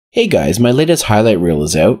Hey guys, my latest highlight reel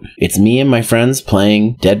is out. It's me and my friends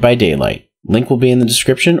playing Dead by Daylight. Link will be in the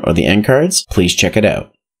description or the end cards. Please check it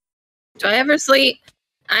out. Do I ever sleep?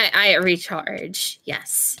 I recharge,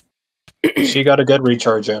 yes. She got a good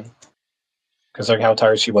recharge in. Considering how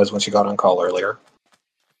tired she was when she got on call earlier.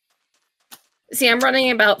 See, I'm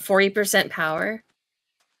running about 40% power.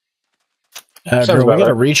 Drew, we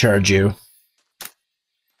gotta recharge you.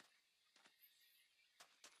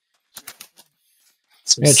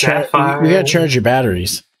 We gotta charge your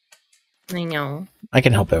batteries. I know. I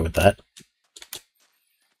can help out with that.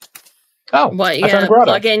 Oh, what? You gonna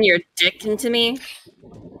plug in your dick into me?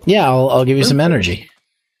 Yeah, I'll give you some energy.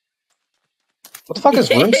 What the fuck is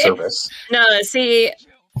room service? No, see,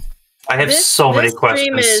 I have so many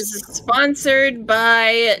questions. This stream is sponsored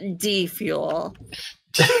by D-Fuel.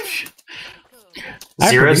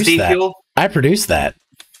 Zero's D-Fuel? I produced that.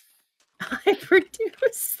 I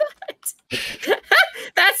produced that.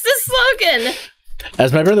 That's the slogan.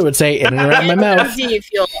 As my brother would say, in and around my mouth.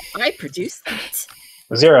 D-Fuel. I produced that.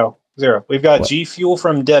 Zero. We've got G Fuel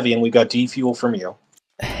from Devi, and we've got D Fuel from you.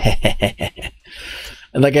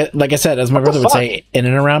 And like I said, as my brother would say, in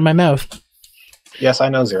and around my mouth. Yes, I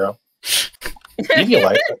know, Zero.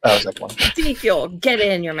 That was like one. D-Fuel, get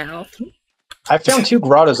it in your mouth. I found 2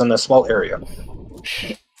 grottos in this small area.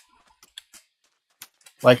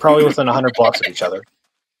 Like, probably within 100 blocks of each other.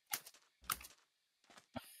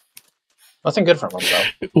 Nothing good from them,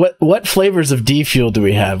 though. What flavors of D-Fuel do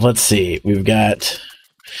we have? Let's see. We've got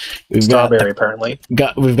strawberry, apparently.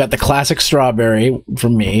 We've got the classic strawberry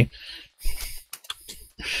from me.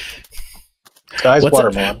 Guy's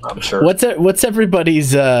watermelon, I'm sure. What's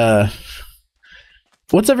everybody's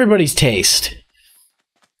taste?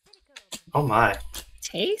 Oh my.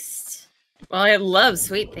 Taste? Well, I love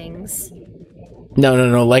sweet things.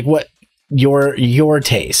 No. Like what your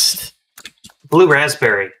taste? Blue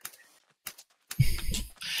raspberry.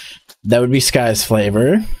 That would be Sky's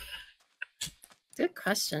flavor. Good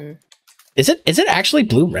question. Is it actually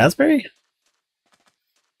blue raspberry?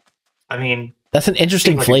 I mean, that's an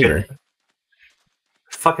interesting flavor. I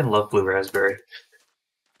fucking love blue raspberry.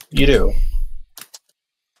 You do.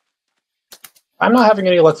 I'm not having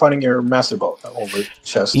any luck finding your master ball over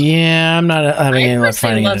chest. Yeah, I'm not having any luck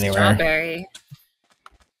finding it anywhere. Strawberry.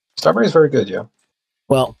 Strawberry is very good, yeah.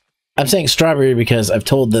 Well, I'm saying strawberry because I've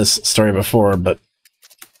told this story before, but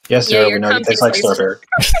yes, Sarah, we know you taste like strawberry.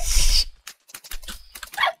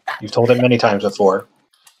 You've told it many times before.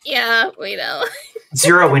 Yeah, we know.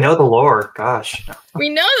 Zero, we know the lore. Gosh. We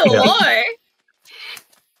know the lore.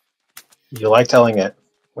 You like telling it.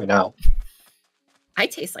 We know. I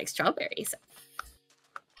taste like strawberries.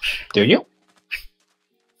 Do you?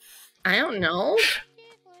 I don't know.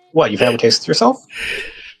 What, you've never tasted yourself?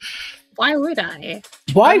 Why would I?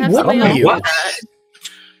 Why wouldn't you?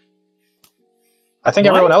 I think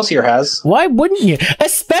everyone else here has. Why wouldn't you?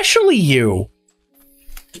 Especially you.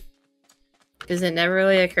 Does it never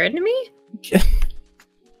really occur to me?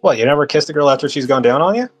 What, you never kissed a girl after she's gone down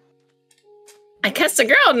on you? I kissed a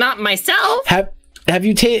girl, not myself. Have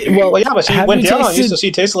you tasted? Well, yeah, but she went down on you, so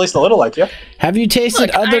she tasted at least a little like you. Have you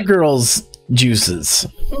tasted other girls' juices?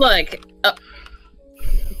 Look,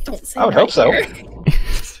 don't say I would hope so.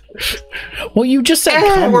 Well, you just said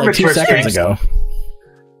cum like 2 seconds ago.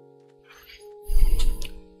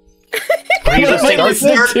 Are you listening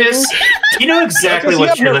to Darkness? You know exactly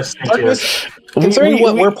what you're listening to. Considering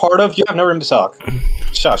what we're part of, you have no room to talk.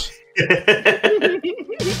 Shush.